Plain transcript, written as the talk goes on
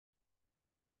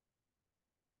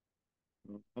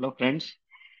Hello, friends.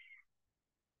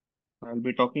 I'll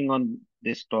be talking on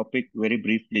this topic very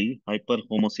briefly,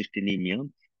 hyperhomocysteinemia.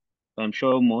 I'm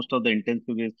sure most of the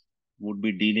intensivists would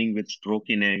be dealing with stroke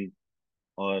in young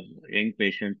or young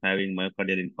patients having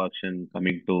myocardial infarction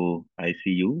coming to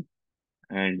ICU.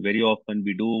 And very often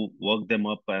we do work them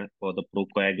up for the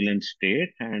procoagulant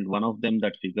state. And one of them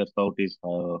that figures out is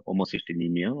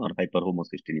homocysteinemia or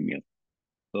hyperhomocysteinemia.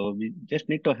 So we just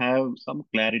need to have some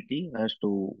clarity as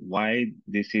to why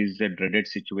this is a dreaded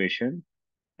situation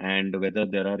and whether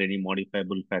there are any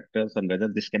modifiable factors and whether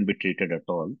this can be treated at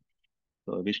all.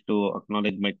 So I wish to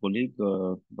acknowledge my colleague,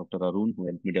 Dr. Arun, who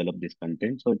helped me develop this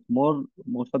content. So it's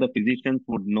most of the physicians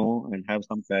would know and have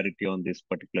some clarity on this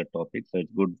particular topic. So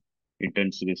it's good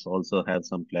intensivists also have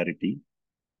some clarity.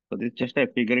 So this is just a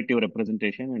figurative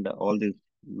representation, and all these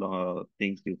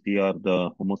things you see are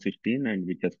the homocysteine and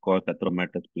which has caused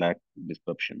atheromatous plaque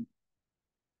disruption.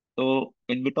 So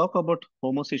when we talk about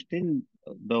homocysteine,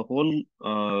 the whole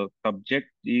subject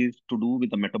is to do with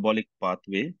the metabolic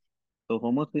pathway. So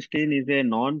homocysteine is a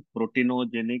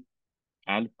non-proteinogenic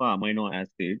alpha amino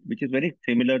acid, which is very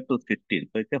similar to cysteine.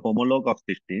 So it's a homologue of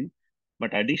cysteine,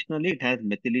 but additionally it has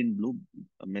methylene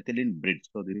bridge.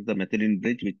 So this is the methylene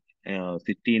bridge which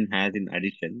cysteine has in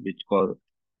addition, which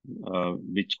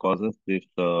causes this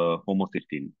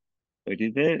homocysteine. So it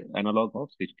is a analog of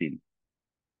cysteine.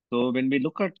 So when we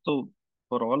look at, so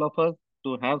for all of us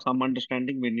to have some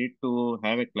understanding, we need to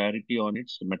have a clarity on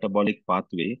its metabolic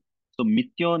pathway. So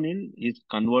methionine is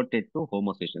converted to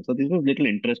homocysteine. So this is little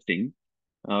interesting.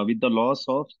 With the loss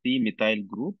of C-methyl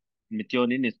group,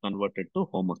 methionine is converted to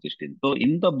homocysteine. So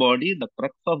in the body, the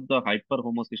crux of the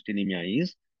hyperhomocysteinemia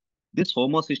is this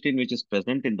homocysteine which is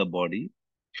present in the body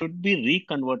should be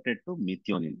reconverted to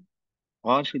methionine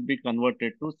or should be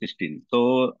converted to cysteine.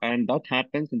 So, and that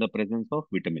happens in the presence of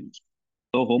vitamins.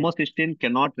 So homocysteine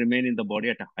cannot remain in the body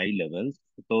at a high levels.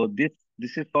 So this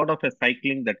is sort of a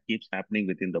cycling that keeps happening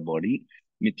within the body.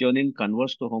 Methionine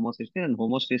converts to homocysteine and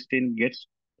homocysteine gets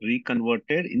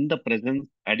reconverted in the presence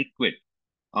adequate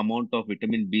amount of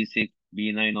vitamin B6,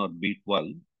 B9 or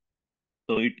B12.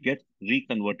 So it gets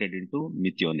reconverted into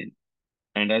methionine.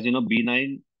 And as you know,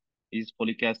 B9 is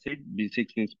folic acid, B6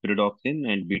 is pyridoxine,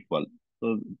 and B12.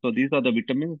 So these are the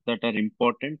vitamins that are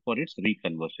important for its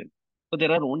reconversion. So there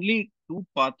are only two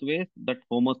pathways that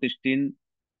homocysteine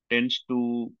tends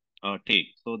to take.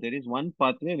 So there is one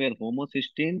pathway where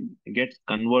homocysteine gets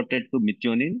converted to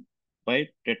methionine by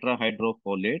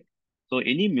tetrahydrofolate. So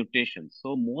any mutation.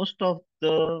 So most of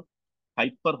the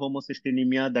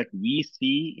hyperhomocysteinemia that we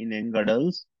see in young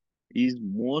adults is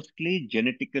mostly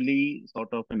genetically sort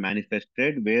of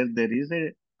manifested where there is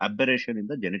a aberration in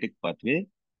the genetic pathway.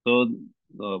 So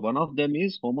one of them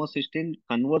is homocysteine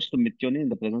converts to methionine in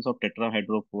the presence of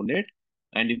tetrahydrofolate.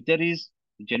 And if there is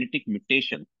genetic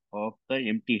mutation of the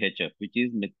MTHF, which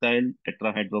is methyl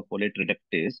tetrahydrofolate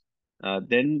reductase,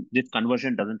 then this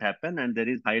conversion doesn't happen and there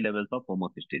is high levels of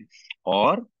homocysteine.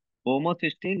 Or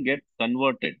homocysteine gets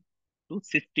converted to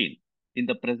cysteine in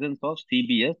the presence of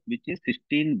CBS, which is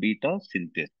cysteine beta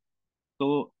synthase.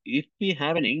 So, if we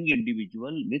have an young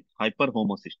individual with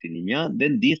hyperhomocysteinemia,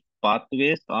 then these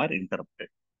pathways are interrupted.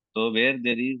 So, where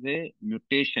there is a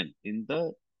mutation in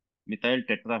the methyl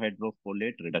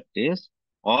tetrahydrofolate reductase,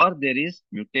 or there is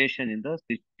mutation in the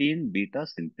cysteine beta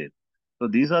synthase. So,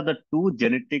 these are the two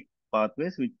genetic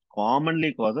pathways which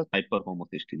commonly causes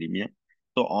hyperhomocysteinemia.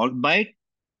 So, albeit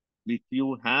if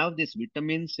you have these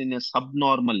vitamins in a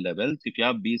subnormal levels, if you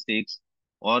have B6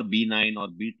 or B9 or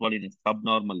B12 in a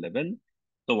subnormal level,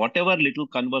 so whatever little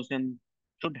conversion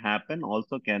should happen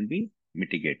also can be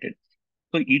mitigated.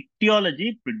 So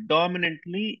etiology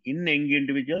predominantly in young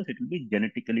individuals, it will be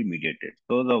genetically mediated.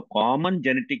 So the common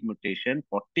genetic mutation,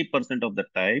 40% of the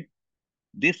time,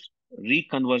 this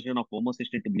reconversion of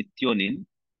homocysteine to methionine,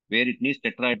 where it needs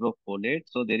tetrahydrofolate.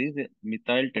 So there is a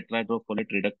methyl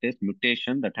tetrahydrofolate reductase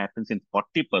mutation that happens in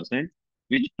 40%,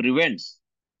 which prevents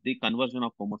the conversion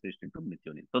of homocysteine to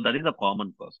methionine. So that is the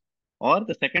common cause. Or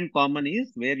the second common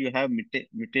is where you have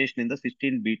mutation in the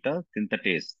cysteine beta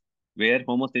synthetase, where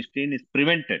homocysteine is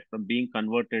prevented from being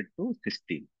converted to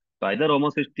cysteine. So either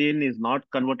homocysteine is not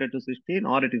converted to cysteine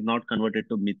or it is not converted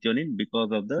to methionine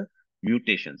because of the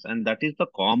mutations, and that is the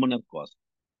commoner cause.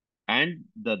 And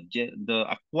the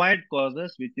acquired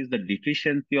causes, which is the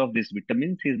deficiency of these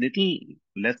vitamins, is little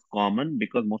less common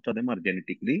because most of them are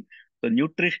genetically. So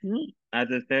nutritional, as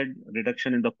I said,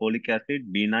 reduction in the folic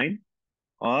acid B9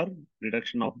 or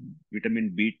reduction of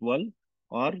vitamin B12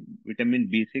 or vitamin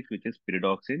B6, which is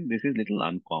pyridoxine. This is little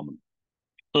uncommon.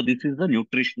 So this is the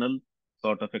nutritional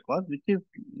sort of a cause, which is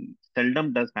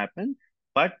seldom does happen,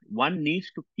 but one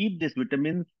needs to keep these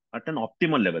vitamins at an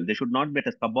optimal level. They should not be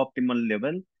at a suboptimal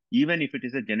level, even if it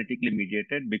is a genetically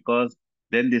mediated, because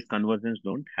then these conversions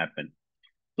don't happen.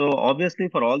 So obviously,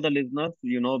 for all the listeners,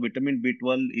 vitamin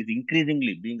B12 is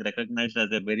increasingly being recognized as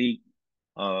a very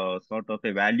sort of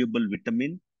a valuable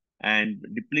vitamin, and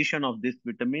depletion of this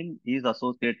vitamin is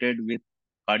associated with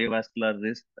cardiovascular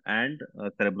risk and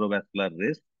cerebrovascular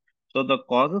risk. So the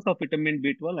causes of vitamin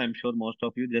B12, I'm sure most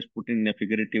of you just put in a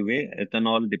figurative way,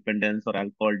 ethanol dependence or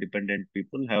alcohol dependent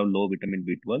people have low vitamin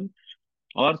B12,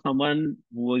 or someone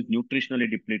who is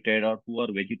nutritionally depleted, or who are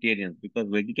vegetarians, because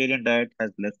vegetarian diet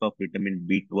has less of vitamin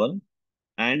B12.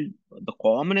 And the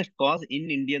commonest cause in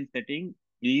Indian setting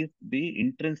is the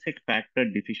intrinsic factor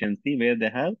deficiency, where they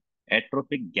have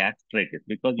atrophic gastritis,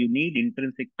 because you need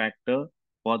intrinsic factor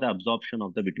for the absorption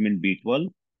of the vitamin B12.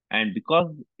 And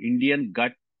because Indian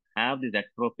gut have this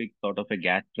atrophic sort of a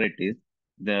gastritis,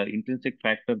 the intrinsic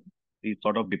factor is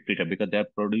sort of depleted, because they are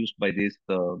produced by this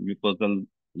mucosal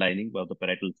lining of the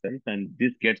parietal cells, and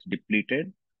this gets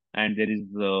depleted, and there is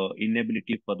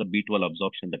inability for the B12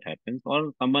 absorption that happens.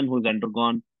 Or someone who's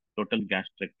undergone total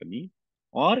gastrectomy,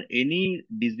 or any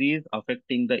disease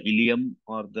affecting the ileum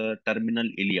or the terminal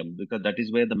ileum, because that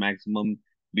is where the maximum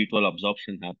B12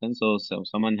 absorption happens. So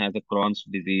someone has a Crohn's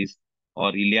disease,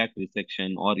 or iliac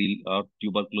resection, or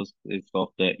tuberculosis of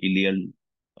the ileum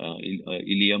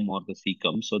or the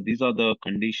cecum. So these are the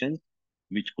conditions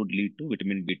which could lead to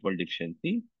vitamin B12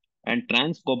 deficiency. And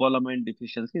transcobalamin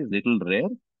deficiency is little rare,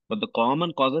 but the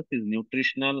common causes is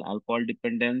nutritional, alcohol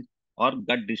dependence, or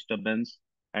gut disturbance.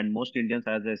 And most Indians,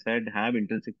 as I said, have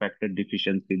intrinsic factor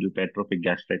deficiency due to atrophic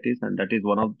gastritis, and that is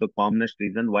one of the commonest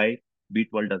reason why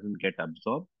B12 doesn't get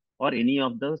absorbed, or any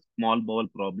of the small bowel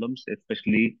problems,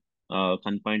 especially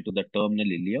confined to the terminal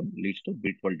ileum, leads to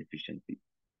B12 deficiency.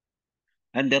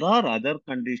 And there are other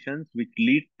conditions which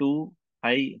lead to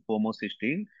high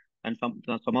homocysteine, and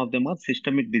some of them are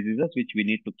systemic diseases which we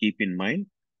need to keep in mind.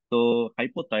 So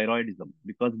hypothyroidism,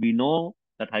 because we know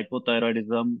that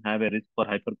hypothyroidism have a risk for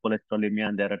hypercholesterolemia,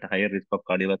 and they're at a higher risk of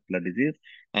cardiovascular disease,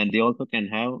 and they also can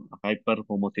have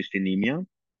hyperhomocysteinemia.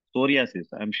 Psoriasis,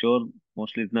 I'm sure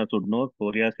most listeners would know,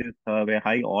 psoriasis have a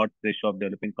high odds ratio of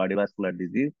developing cardiovascular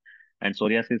disease, and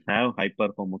psoriasis have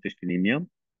hyperhomocysteinemia.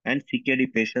 And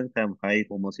CKD patients have high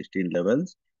homocysteine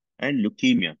levels, and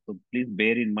leukemia. So please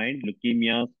bear in mind,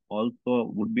 leukemia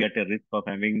also would be at a risk of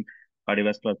having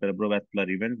cardiovascular, cerebrovascular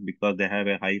events, because they have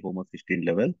a high homocysteine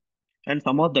level. And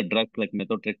some of the drugs like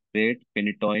methotrexate,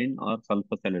 phenytoin, or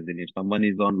sulfasalazine, if someone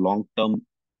is on long-term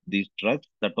these drugs,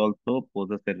 that also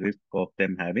poses a risk of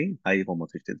them having high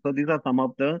homocysteine. So these are some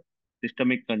of the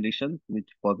systemic conditions which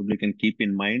possibly can keep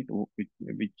in mind,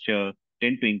 which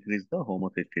tend to increase the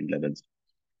homocysteine levels.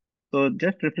 So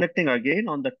just reflecting again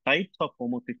on the types of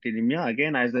homocystinemia,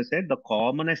 again, as I said, the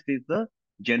commonest is the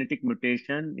genetic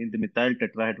mutation in the methyl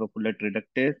tetrahydrofolate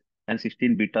reductase and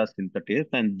 16 beta synthetase,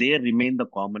 and they remain the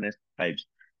commonest types.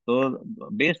 So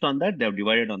based on that, they have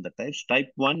divided on the types. Type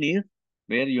 1 is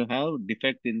where you have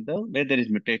defect in where there is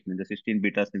mutation in the 16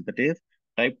 beta synthetase.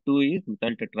 Type 2 is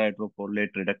methyl tetrahydrofolate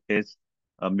reductase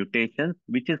mutations,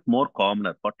 which is more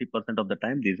common. 40% of the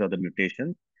time, these are the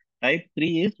mutations. Type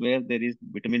 3 is where there is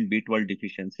vitamin B12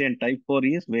 deficiency, and type 4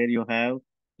 is where you have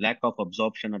lack of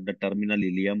absorption at the terminal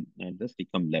ileum and the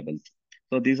cecum levels.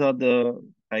 So these are the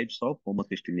types of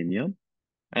homocystinemia.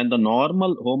 And the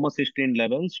normal homocysteine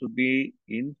levels should be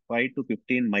in 5 to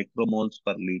 15 micromoles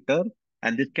per liter.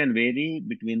 And this can vary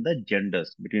between the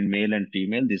genders, between male and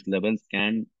female. These levels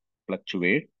can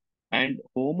fluctuate. And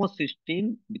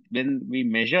homocysteine, when we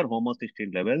measure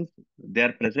homocysteine levels, they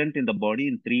are present in the body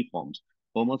in three forms.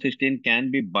 Homocysteine can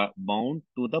be bound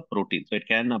to the protein. So it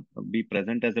can be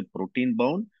present as a protein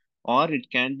bound, or it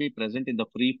can be present in the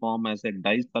free form as a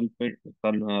disulfide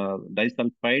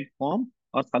form,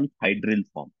 or sulfhydryl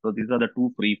form. So these are the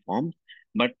two free forms.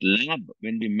 But lab,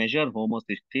 when we measure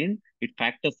homocysteine, it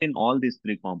factors in all these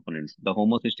three components. The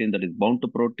homocysteine that is bound to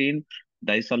protein,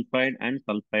 disulfide, and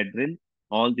sulfhydryl,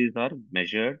 all these are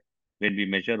measured when we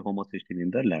measure homocysteine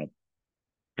in the lab.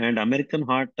 And American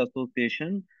Heart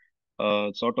Association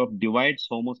sort of divides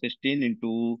homocysteine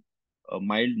into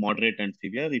mild, moderate, and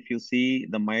severe. If you see,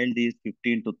 the mild is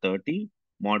 15 to 30,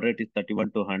 moderate is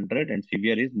 31 to 100, and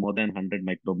severe is more than 100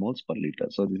 micromoles per liter.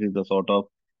 So this is the sort of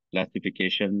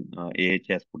classification AH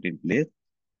has put in place.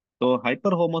 So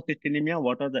hyperhomocystinemia,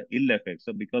 what are the ill effects?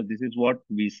 So because this is what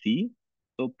we see.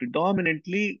 So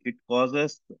predominantly it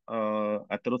causes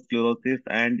atherosclerosis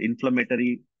and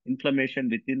inflammation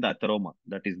within the atheroma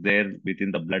that is there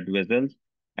within the blood vessels,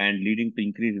 and leading to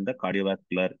increase in the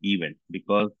cardiovascular event,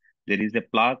 because there is a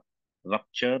plaque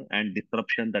rupture and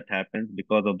disruption that happens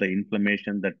because of the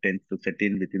inflammation that tends to set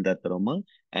in within the thermal,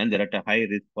 and they're at a high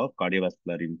risk of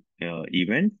cardiovascular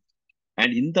events.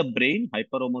 And in the brain,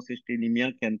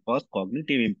 hyperhomocysteinemia can cause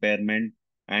cognitive impairment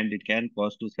and it can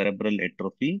cause to cerebral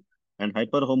atrophy. And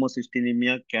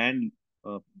hyperhomocysteinemia can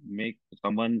make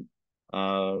someone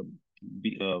uh,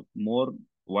 be more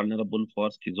vulnerable for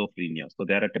schizophrenia. So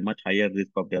they are at a much higher risk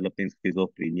of developing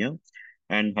schizophrenia.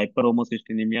 And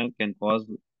hyperhomocysteinemia can cause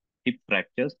hip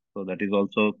fractures. So that is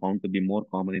also found to be more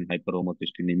common in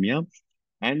hyperhomocysteinemia.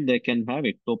 And they can have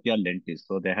ectopia lentis.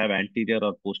 So they have anterior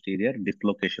or posterior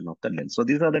dislocation of the lens. So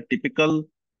these are the typical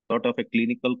sort of a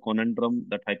clinical conundrum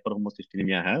that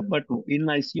hyperhomocysteinemia have. But in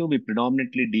ICU, we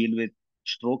predominantly deal with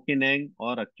stroke in young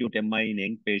or acute MI in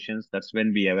young patients. That's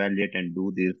when we evaluate and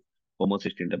do these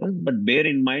homocysteine levels. But bear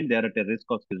in mind, they are at a risk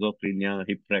of schizophrenia,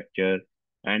 hip fracture,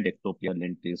 and ectopia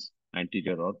lentis,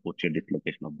 anterior or posterior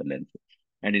dislocation of the lens.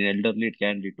 And in elderly, it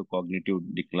can lead to cognitive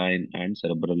decline and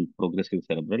progressive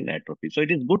cerebral atrophy. So it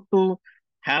is good to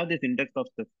have this index of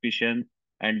suspicion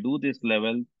and do this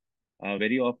level.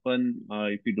 Very often,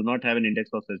 if we do not have an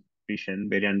index of suspicion,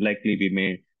 very unlikely we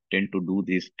may tend to do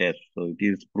these tests. So it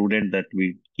is prudent that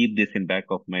we keep this in back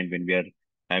of mind when we are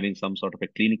having some sort of a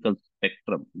clinical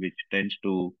spectrum, which tends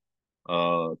to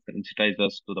sensitize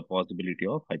us to the possibility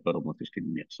of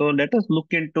hyperhomocysteinemia. So let us look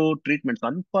into treatments.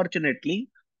 Unfortunately,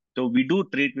 so we do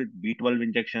treat with B12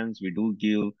 injections, we do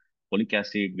give folic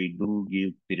acid, we do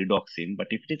give pyridoxine, but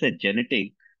if it is a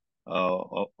genetic,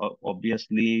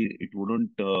 obviously it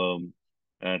wouldn't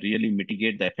really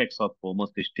mitigate the effects of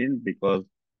homocysteine because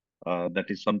that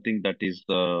is something that is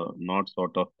not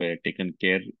sort of taken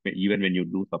care even when you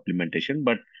do supplementation.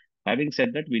 But having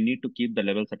said that, we need to keep the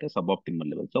levels at a suboptimal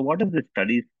level. So what does the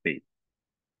studies say?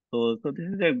 So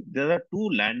there are two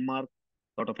landmark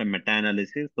sort of a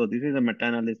meta-analysis. So this is a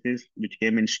meta-analysis which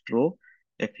came in stroke,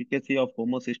 efficacy of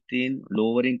homocysteine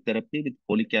lowering therapy with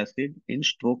folic acid in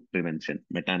stroke prevention,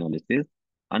 meta-analysis.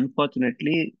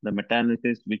 Unfortunately, the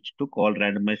meta-analysis which took all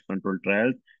randomized controlled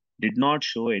trials did not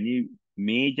show any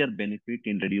major benefit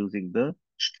in reducing the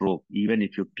stroke, even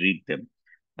if you treat them.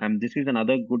 And this is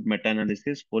another good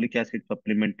meta-analysis, folic acid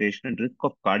supplementation and risk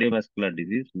of cardiovascular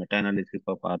disease, meta-analysis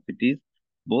of RCTs.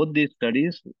 Both these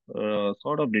studies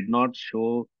sort of did not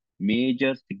show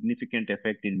major significant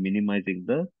effect in minimizing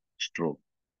the stroke.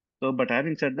 So, but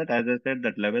having said that, as I said,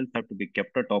 that levels have to be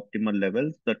kept at optimal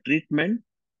levels. The treatment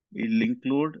will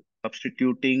include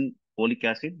substituting folic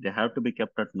acid. They have to be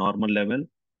kept at normal level.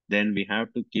 Then we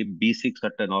have to keep B6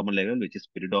 at a normal level, which is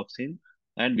pyridoxine,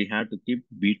 and we have to keep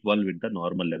B12 with the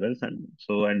normal levels. And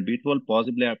B12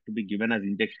 possibly have to be given as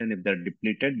injection if they're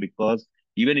depleted, because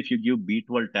even if you give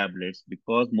B12 tablets,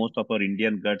 because most of our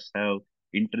Indian guts have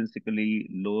intrinsically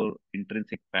low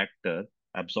intrinsic factor,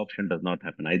 absorption does not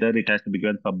happen. Either it has to be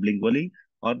given sublingually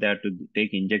or they have to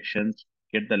take injections,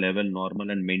 get the level normal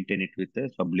and maintain it with a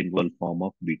sublingual form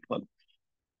of B12.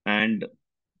 And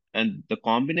and the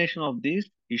combination of these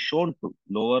is shown to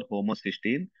lower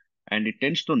homocysteine and it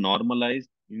tends to normalize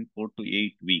in 4 to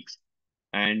 8 weeks.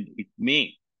 And it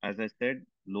may, as I said,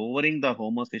 lowering the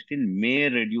homocysteine may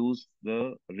reduce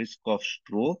the risk of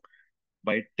stroke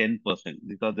by 10%.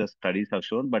 These are the studies have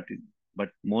shown, but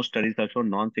most studies have shown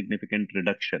non-significant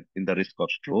reduction in the risk of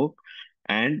stroke,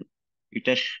 and it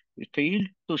has failed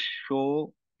to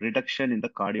show reduction in the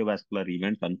cardiovascular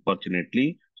events.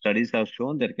 Unfortunately, studies have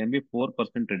shown there can be 4%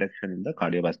 reduction in the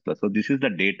cardiovascular. So this is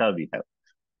the data we have.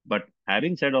 But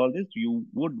having said all this, you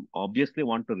would obviously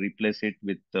want to replace it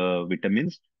with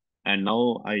vitamins. And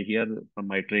now I hear from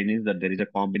my trainees that there is a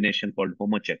combination called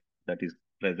Homocheck that is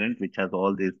present, which has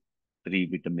all these three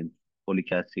vitamins,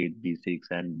 folic acid, B6,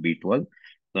 and B12.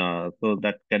 So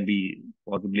that can be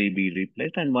possibly be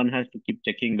replaced, and one has to keep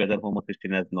checking whether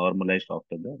homocysteine has normalized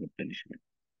after the replenishment.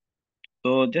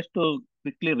 So just to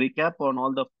quickly recap on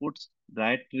all the foods,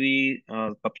 dietary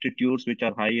substitutes which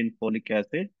are high in folic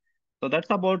acid. So that's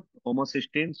about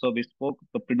homocysteine. So we spoke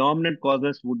the predominant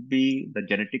causes would be the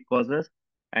genetic causes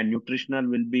and nutritional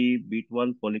will be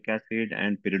B12, folic acid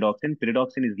and pyridoxine.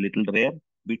 Pyridoxine is little rare.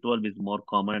 B12 is more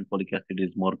common and folic acid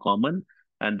is more common.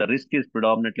 And the risk is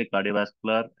predominantly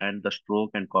cardiovascular and the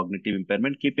stroke and cognitive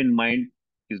impairment. Keep in mind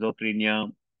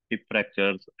schizophrenia, hip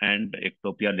fractures and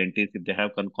ectopia lentis. If they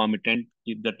have concomitant,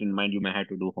 keep that in mind. You may have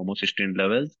to do homocysteine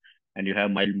levels and you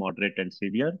have mild, moderate and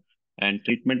severe. And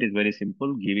treatment is very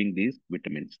simple, giving these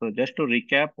vitamins. So just to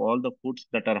recap all the foods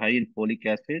that are high in folic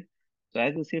acid. So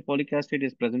as you see, folic acid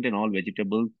is present in all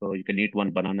vegetables. So you can eat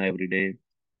one banana every day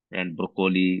and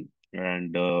broccoli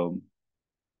and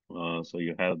so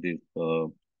you have these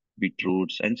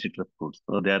beetroots and citrus fruits.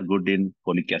 So they are good in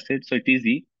folic acid. So it's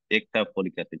easy. eggs have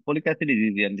folic acid. Folic acid is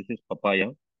easy, and this is papaya,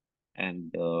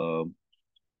 and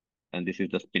and this is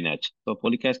the spinach. So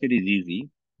folic acid is easy,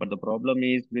 but the problem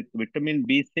is with vitamin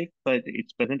B6,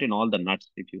 it's present in all the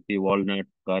nuts. If you see walnuts,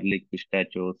 garlic,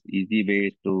 pistachios, easy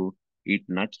ways to eat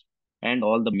nuts and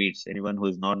all the meats. Anyone who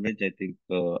is non-veg, I think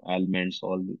almonds,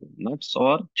 all the nuts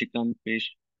or chicken,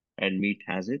 fish, and meat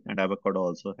has it, and avocado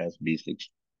also has B6.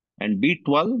 And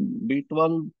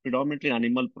B12 predominantly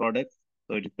animal products.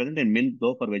 So it is present in milk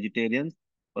though for vegetarians.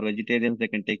 For vegetarians, they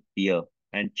can take pear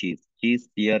and cheese. Cheese,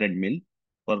 pear, and milk.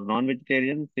 For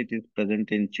non-vegetarians, it is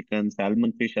present in chicken.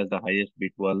 Salmon fish has the highest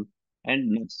B12 and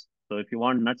nuts. So if you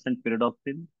want nuts and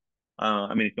pyridoxine,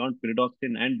 if you want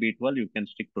pyridoxine and B12, you can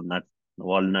stick to nuts,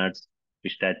 walnuts,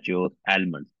 pistachios,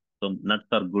 almonds. So nuts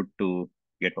are good to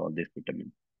get all these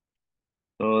vitamins.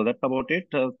 So that's about it.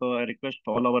 So I request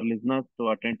all our listeners to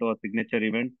attend to our signature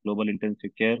event, Global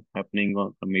Intensive Care, happening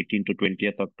on from 18 to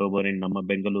 20th October in Namma,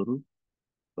 Bengaluru.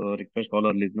 So request all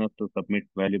our listeners to submit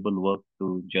valuable work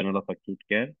to Journal of Acute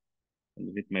Care and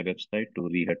visit my website to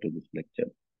read to this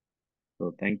lecture.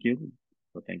 So thank you.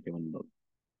 So thank you, Manoj.